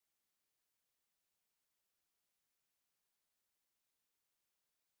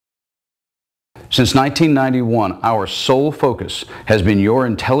Since 1991, our sole focus has been your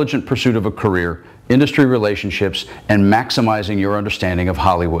intelligent pursuit of a career, industry relationships, and maximizing your understanding of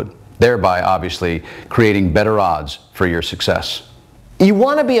Hollywood, thereby obviously creating better odds for your success. You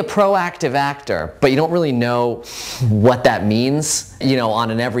want to be a proactive actor, but you don't really know what that means,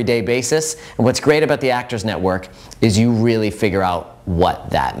 on an everyday basis. And what's great about the Actors Network is you really figure out what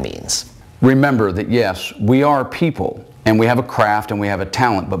that means. Remember that yes, we are people, and we have a craft and we have a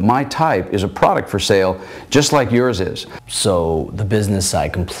talent, but my type is a product for sale just like yours is. So the business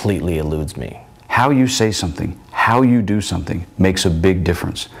side completely eludes me. How you say something, how you do something makes a big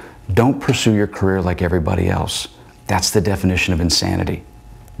difference. Don't pursue your career like everybody else. That's the definition of insanity.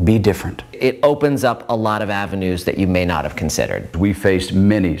 Be different. It opens up a lot of avenues that you may not have considered. We faced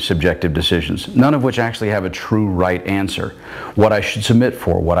many subjective decisions, none of which actually have a true right answer. What I should submit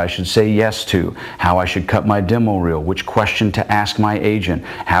for, what I should say yes to, how I should cut my demo reel, which question to ask my agent,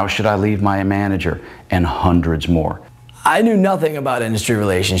 how should I leave my manager, and hundreds more. I knew nothing about industry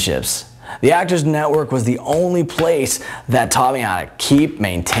relationships. The Actors Network was the only place that taught me how to keep,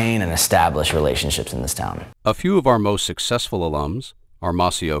 maintain, and establish relationships in this town. A few of our most successful alums are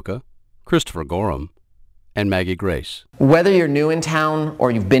Masioka, Christopher Gorham, and Maggie Grace. Whether you're new in town or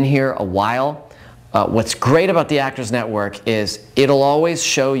you've been here a while, what's great about the Actors Network is it'll always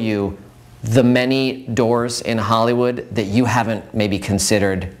show you the many doors in Hollywood that you haven't maybe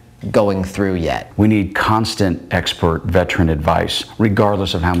considered going through yet. We need constant expert veteran advice,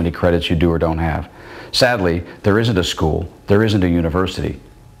 regardless of how many credits you do or don't have. Sadly, there isn't a school, there isn't a university,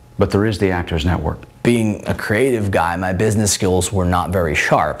 but there is the Actors Network. Being a creative guy, my business skills were not very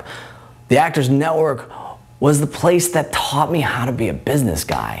sharp. The Actors Network was the place that taught me how to be a business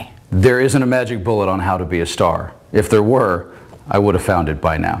guy. There isn't a magic bullet on how to be a star. If there were, I would have found it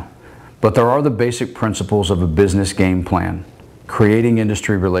by now. But there are the basic principles of a business game plan. Creating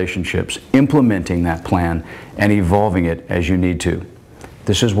industry relationships, implementing that plan, and evolving it as you need to.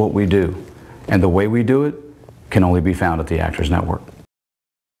 This is what we do, and the way we do it can only be found at the Actors Network.